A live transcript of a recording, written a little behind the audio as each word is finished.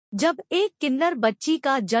जब एक किन्नर बच्ची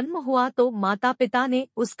का जन्म हुआ तो माता पिता ने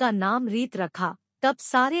उसका नाम रीत रखा। तब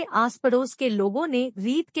सारे आस पड़ोस के लोगों ने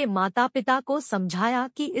रीत के माता पिता को समझाया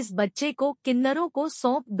कि इस बच्चे को किन्नरों को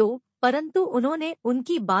सौंप दो, परंतु उन्होंने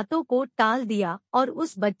उनकी बातों को टाल दिया और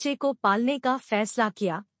उस बच्चे को पालने का फैसला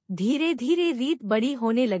किया। धीरे धीरे रीत बड़ी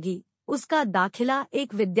होने लगी। उसका दाखिला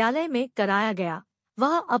एक विद्यालय में कराया गया।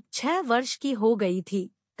 वह अब 6 वर्ष की हो गई थी।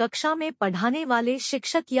 कक्षा में पढ़ाने वाले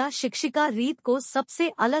शिक्षक या शिक्षिका रीत को सबसे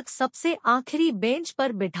अलग सबसे आखिरी बेंच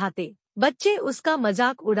पर बिठाते। बच्चे उसका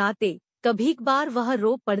मजाक उड़ाते। कभी बार वह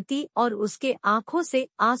रो पड़ती और उसके आंखों से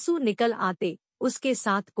आंसू निकल आते। उसके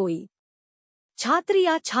साथ कोई छात्र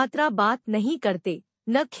या छात्रा बात नहीं करते,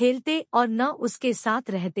 न खेलते और न उसके साथ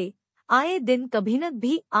रहते। आए दिन कभी न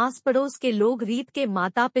भी आस पड़ोस के लोग रीत के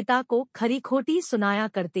माता पिता को खरी खोटी सुनाया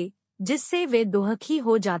करते, जिससे वे दुखी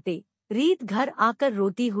हो जाते। रीत घर आकर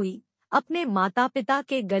रोती हुई अपने माता पिता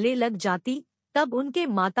के गले लग जाती। तब उनके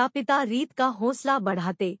माता पिता रीत का हौसला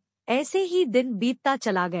बढ़ाते। ऐसे ही दिन बीतता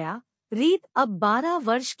चला गया। रीत अब 12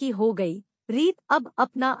 वर्ष की हो गई। रीत अब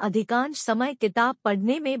अपना अधिकांश समय किताब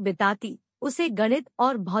पढ़ने में बिताती। उसे गणित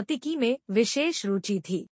और भौतिकी में विशेष रुचि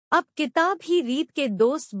थी। अब किताब ही रीत के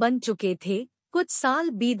दोस्त बन चुके थे। कुछ साल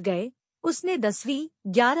बीत गए। उसने 10वीं,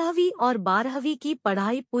 11वीं और 12वीं की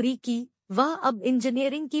पढ़ाई पूरी की। वह अब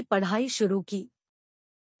इंजीनियरिंग की पढ़ाई शुरू की।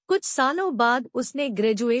 कुछ सालों बाद उसने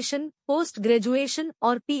ग्रेजुएशन, पोस्ट ग्रेजुएशन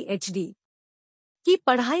और पीएचडी की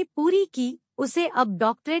पढ़ाई पूरी की। उसे अब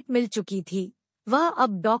डॉक्टरेट मिल चुकी थी। वह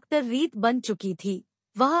अब डॉक्टर रीत बन चुकी थी।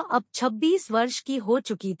 वह अब 26 वर्ष की हो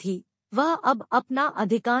चुकी थी। वह अब अपना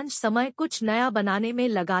अधिकांश समय कुछ नया बनाने में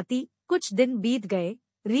लगाती। कुछ दिन बीत गए।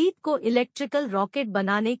 रीत को इलेक्ट्रिकल रॉकेट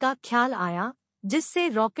बनाने का ख्याल आया, जिससे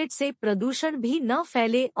रॉकेट से प्रदूषण भी न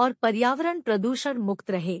फैले और पर्यावरण प्रदूषण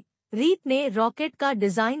मुक्त रहे। रीत ने रॉकेट का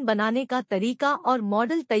डिजाइन बनाने का तरीका और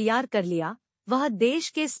मॉडल तैयार कर लिया। वह देश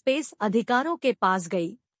के स्पेस अधिकारों के पास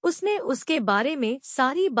गई। उसने उसके बारे में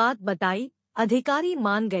सारी बात बताई। अधिकारी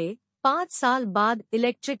मान गए। 5 साल बाद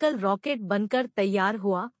इलेक्ट्रिकल रॉकेट बनकर तैयार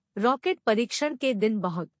हुआ। रॉकेट परीक्षण के दिन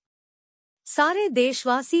बहुत सारे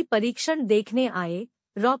देशवासी परीक्षण देखने आए।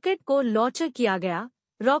 रॉकेट को लॉन्च किया गया।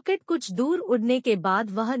 रॉकेट कुछ दूर उड़ने के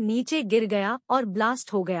बाद वह नीचे गिर गया और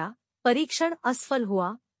ब्लास्ट हो गया। परीक्षण असफल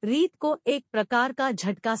हुआ। रीत को एक प्रकार का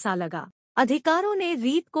झटका सा लगा। अधिकारों ने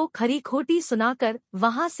रीत को खरी खोटी सुनाकर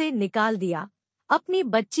वहां से निकाल दिया। अपनी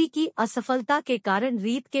बच्ची की असफलता के कारण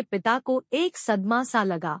रीत के पिता को एक सदमा सा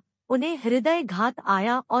लगा। उन्हें हृदयघात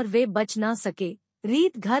आया और वे बच न सके।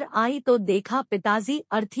 रीत घर आई तो देखा पिताजी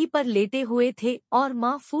अर्थी पर लेटे हुए थे और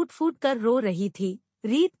माँ फूट फूट कर रो रही थी।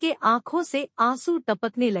 रीत के आंखों से आंसू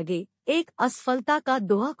टपकने लगे। एक असफलता का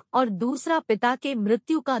दुख और दूसरा पिता के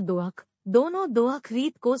मृत्यु का दुख। दोनों दुख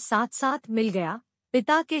रीत को साथ साथ मिल गया।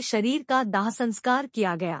 पिता के शरीर का दाह संस्कार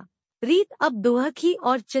किया गया। रीत अब दुखी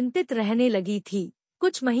और चिंतित रहने लगी थी।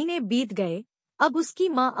 कुछ महीने बीत गए। अब उसकी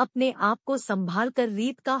माँ अपने आप को संभालकर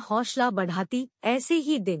रीत का हौसला बढ़ाती। ऐसे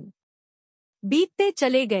ही दिन बीतते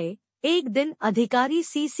चले गए। एक दिन अधिकारी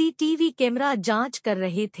सीसीटीवी कैमरा जांच कर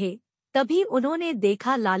रहे थे। तभी उन्होंने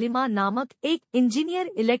देखा लालिमा नामक एक इंजीनियर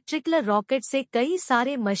इलेक्ट्रिकल रॉकेट से कई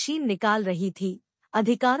सारे मशीन निकाल रही थी।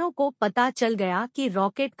 अधिकारों को पता चल गया कि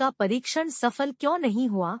रॉकेट का परीक्षण सफल क्यों नहीं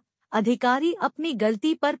हुआ। अधिकारी अपनी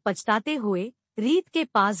गलती पर पछताते हुए रीत के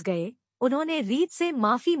पास गए। उन्होंने रीत से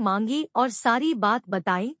माफी मांगी और सारी बात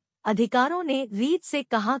बताई। अधिकारों ने रीत से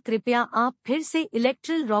कहा, कृपया आप फिर से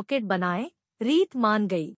इलेक्ट्रिकल रॉकेट बनाएं। रीत मान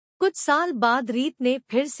गई। कुछ साल बाद रीत ने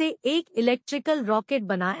फिर से एक इलेक्ट्रिकल रॉकेट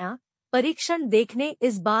बनाया। परीक्षण देखने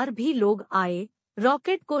इस बार भी लोग आए।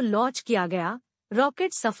 रॉकेट को लॉन्च किया गया।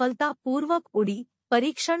 रॉकेट सफलता पूर्वक उड़ी।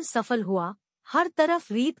 परीक्षण सफल हुआ। हर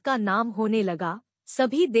तरफ रीत का नाम होने लगा।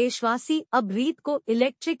 सभी देशवासी अब रीत को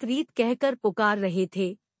इलेक्ट्रिक रीत कहकर पुकार रहे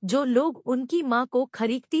थे। जो लोग उनकी माँ को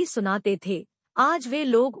खरीखती सुनाते थे, आज वे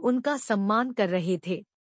लोग उनका सम्मान कर रहे थे।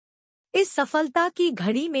 इस सफलता की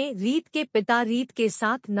घड़ी में रीत के पिता रीत के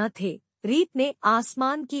साथ न थे। रीत ने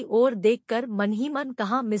आसमान की ओर देखकर मन ही मन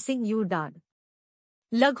कहा, मिसिंग यू डैड।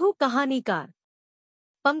 लघु कहानीकार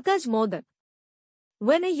Pankaj modak.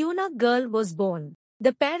 When a eunuch girl was born,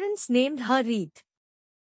 the parents named her Reet.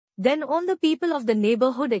 Then all the people of the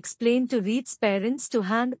neighborhood explained to Reet's parents to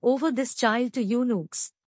hand over this child to eunuchs.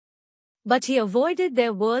 But he avoided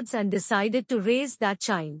their words and decided to raise that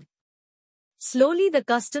child. Slowly the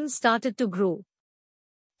custom started to grow.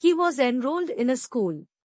 He was enrolled in a school.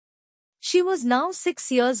 She was now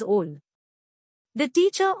 6 years old. The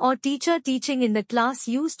teacher or teacher teaching in the class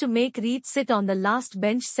used to make Reet sit on the last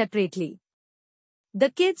bench separately. The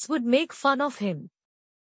kids would make fun of him.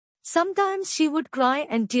 Sometimes she would cry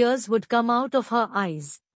and tears would come out of her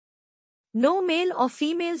eyes. No male or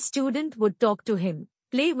female student would talk to him.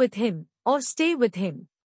 play with him, or stay with him.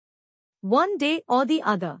 One day or the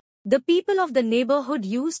other, the people of the neighborhood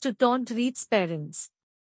used to taunt Reet's parents,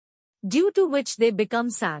 due to which they become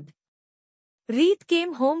sad. Reet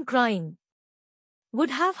came home crying,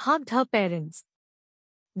 would have hugged her parents.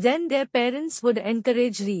 Then their parents would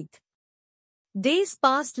encourage Reet. Days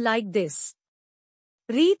passed like this.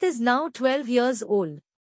 Reet is now 12 years old.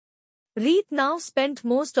 Reet now spent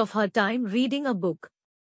most of her time reading a book.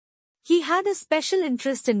 He had a special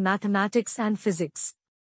interest in mathematics and physics.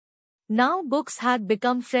 Now books had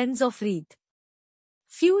become friends of Reet.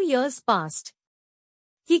 Few years passed.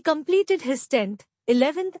 He completed his 10th,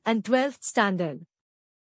 11th and 12th standard.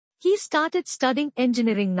 He started studying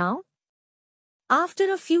engineering now.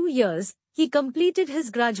 After a few years, he completed his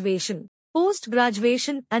graduation,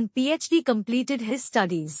 post-graduation and PhD completed his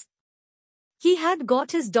studies. He had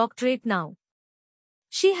got his doctorate now.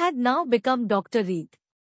 She had now become Dr. Reet.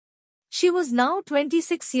 She was now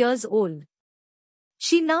 26 years old.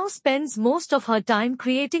 She now spends most of her time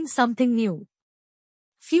creating something new.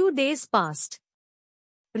 Few days passed.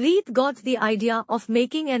 Reet got the idea of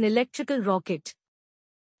making an electrical rocket,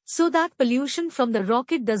 so that pollution from the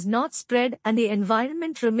rocket does not spread and the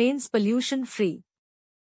environment remains pollution-free.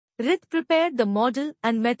 Reet prepared the model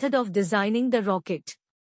and method of designing the rocket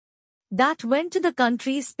that went to the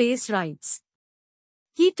country's space rights.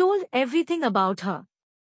 He told everything about her.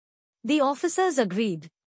 The officers agreed.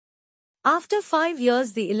 After 5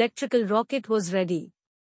 years the electrical rocket was ready.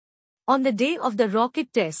 On the day of the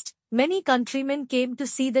rocket test, many countrymen came to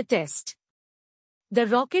see the test. The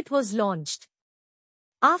rocket was launched.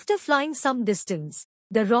 After flying some distance,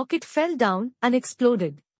 the rocket fell down and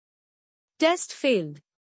exploded. Test failed.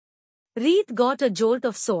 Reet got a jolt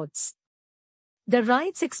of sorts. The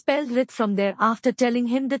Wrights expelled Reet from there after telling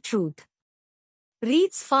him the truth.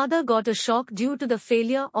 Reet's father got a shock due to the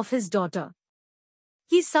failure of his daughter.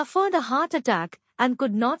 He suffered a heart attack and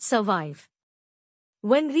could not survive.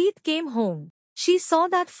 When Reet came home, she saw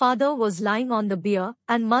that father was lying on the bier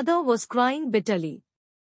and mother was crying bitterly.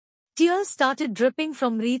 Tears started dripping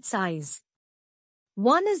from Reet's eyes.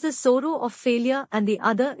 One is the sorrow of failure and the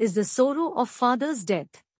other is the sorrow of father's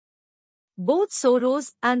death. Both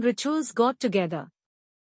sorrows and rituals got together.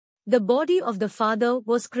 The body of the father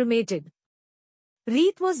was cremated.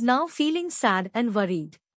 Reet was now feeling sad and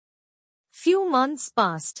worried. Few months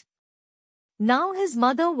passed. Now his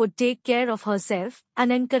mother would take care of herself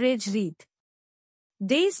and encourage Reet.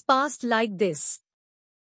 Days passed like this.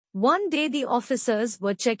 One day the officers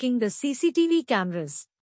were checking the CCTV cameras.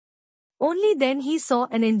 Only then he saw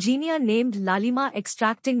an engineer named Lalima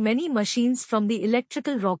extracting many machines from the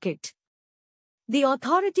electrical rocket. The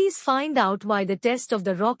authorities find out why the test of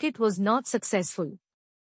the rocket was not successful.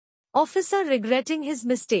 Officer, regretting his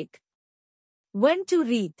mistake, went to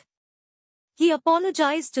Reet. He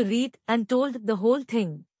apologized to Reet and told the whole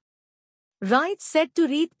thing. Wright said to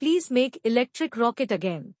Reet, please make electric rocket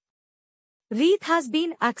again. Reet has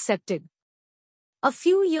been accepted. A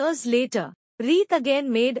few years later, Reet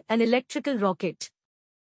again made an electrical rocket.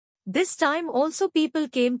 This time also people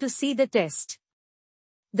came to see the test.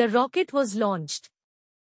 The rocket was launched.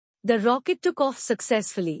 The rocket took off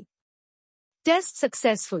successfully. Test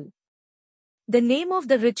successful. The name of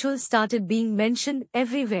the ritual started being mentioned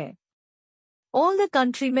everywhere. All the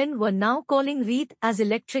countrymen were now calling Reet as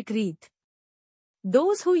Electric Reet.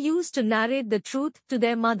 Those who used to narrate the truth to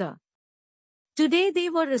their mother, today they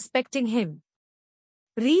were respecting him.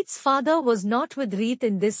 Reet's father was not with Reet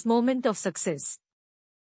in this moment of success.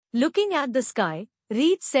 Looking at the sky,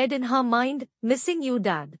 Reet said in her mind, missing you,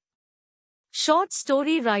 Dad. Short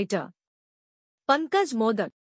story writer Pankaj Modak.